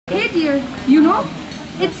great year, you know.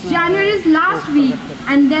 It's January's last week,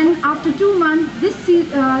 and then after 2 months, this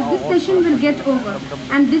session will get over,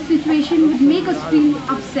 and this situation would make us feel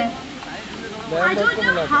upset. I don't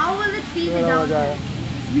know how will it feel without them.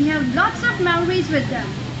 We have lots of memories with them.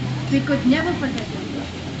 We could never forget them.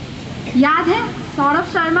 याद है सौरभ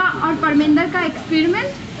शर्मा और परमिंदर का experiment?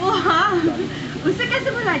 ओह हाँ, उसे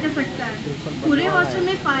कैसे भुलाया जा सकता है? पूरे हॉस्टल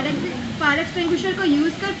में फायर एक्सटिंग्विशर को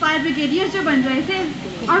यूज कर फायर ब्रिगेडियर जो बन रहे थे।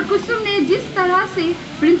 और कुसुम ने जिस तरह से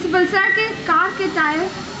प्रिंसिपल सर के कार के टायर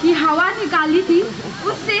की हवा निकाली थी,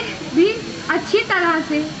 उससे भी अच्छी तरह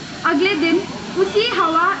से अगले दिन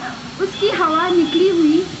उसकी हवा निकली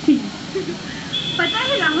हुई थी। पता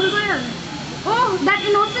है राहुल गोयल? ओह, दैट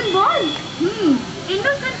इनोसेंट बॉय।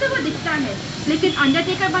 इनोसेंट से वो दिखता है, लेकिन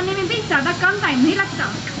अंडरटेकर बनने में भी ज्यादा कम टाइम नहीं लगता।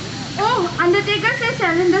 ओह, अंडरटेकर से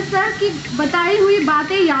शैलेंद्र सर की बताई हुई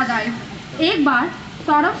बातें याद आए। एक बार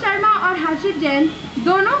सौरभ शर्मा और हर्षित जैन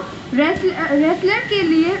दोनों रेसलिंग के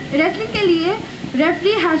लिए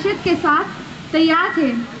रेफरी हर्षित के साथ तैयार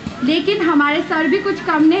थे, लेकिन हमारे सर भी कुछ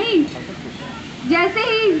कम नहीं। जैसे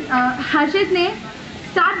ही हर्षित ने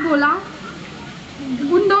स्टार्ट बोला,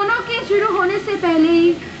 उन दोनों के शुरू होने से पहले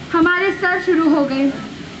ही हमारे सर शुरू हो गए।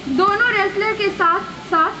 दोनों रेसलर के साथ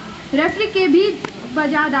साथ रेफरी के भी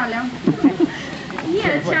बजा डाला। ये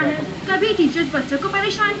अच्छा है, कभी टीचर्स बच्चों को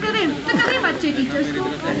परेशान करें तो कभी बच्चे टीचर्स को।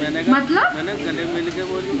 मतलब मैंने गले मिल के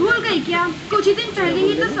बोली। भूल गई क्या? कुछ ही दिन पहले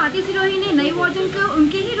ही तो स्वाति सिरोही ने नई वार्डन को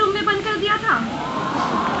उनके ही रूम में बंद कर दिया था।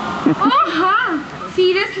 ओह हाँ,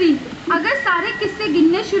 सीरियसली, अगर सारे किस्से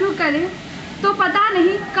गिनने शुरू करें तो पता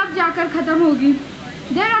नहीं कब जाकर खत्म होगी।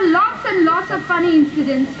 There are lots and lots of funny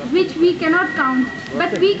incidents which we cannot count,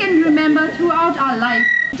 but we can remember throughout our life.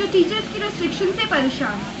 जो टीचर्स की रेस्ट्रिक्शन से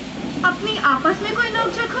परेशान, अपनी आपस में कोई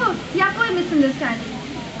नोकझोंक हो या कोई मिसअंडरस्टैंडिंग,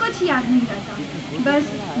 कुछ याद नहीं रहता। बस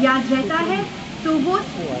याद रहता है तो वो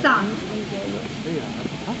साथ,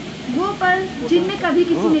 वो पल जिनमें कभी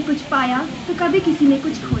किसी ने कुछ पाया तो कभी किसी ने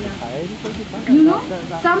कुछ खोया। You know,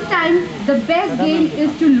 sometimes the best game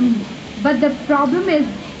is to lose, but the problem is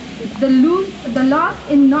the loss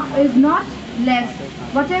is not less.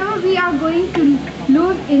 Whatever we are going to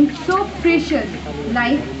lose in so precious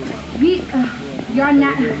life, your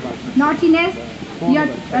naughtiness, your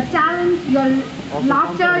talent, your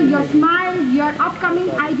laughter, your smile, your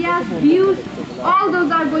upcoming ideas, views, all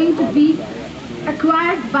those are going to be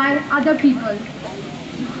acquired by other people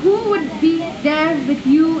who would be there with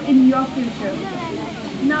you in your future.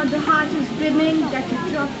 Now the heart is brimming that you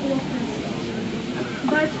drop off.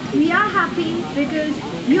 But we are happy because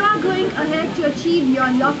you are going ahead to achieve your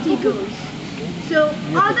lofty goals. So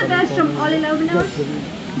all the best from all 11ers.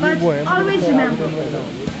 But always remember,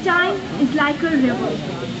 time is like a river.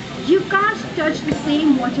 You can't touch the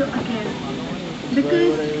same water again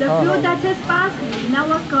because the flow that has passed will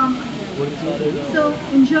never come again. So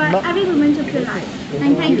enjoy every moment of your life.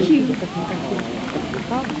 And thank you.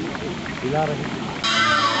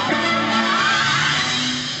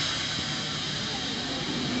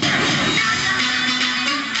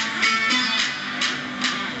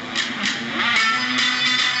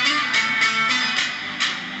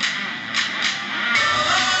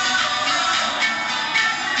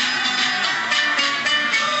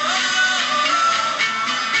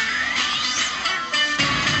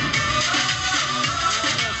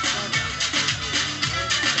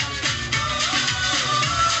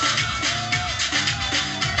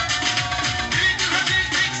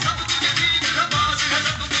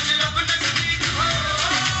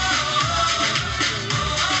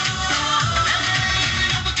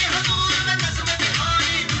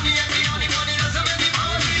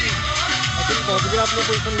 आपने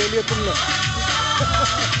position ले लिया तुमने।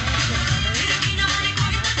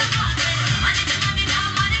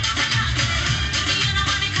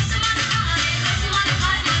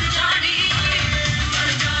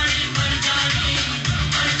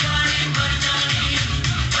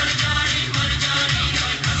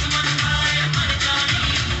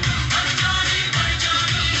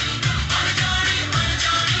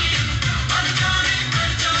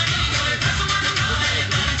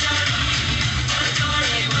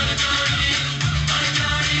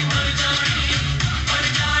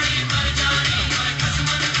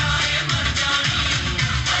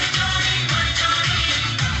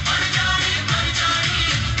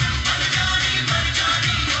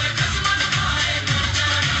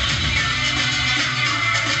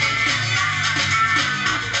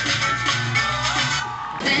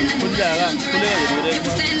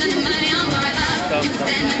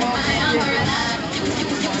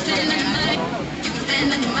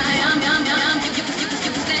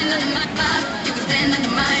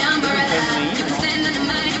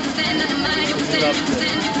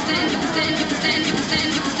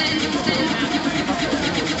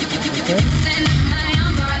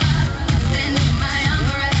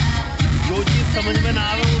 समझ में ना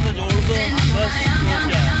आवे वो तो जोड़ दो बस। और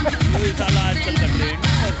क्या वही साला आजकल का ट्रेंड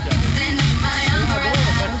और क्या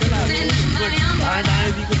दाएं दाएं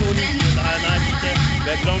भी कुछ होनी चाहिए, दाएं दाएं पीछे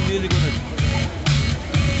बैकग्राउंड म्यूजिक होना चाहिए,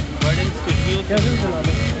 वर्डिंग्स कुछ भी हो कैसे चला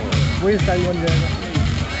लो वही स्टाइल बन जाएगा।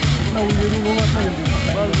 इतना वो जरूरी होगा इतना जल्दी।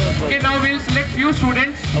 Okay, now we'll select few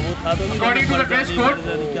students अब वो था तो नहीं according to the dress code.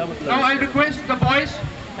 क्या Now मतलब I'll request the boys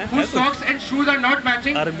whose socks and shoes are not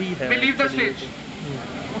matching अरबी है may leave the stage.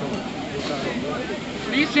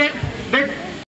 Please check that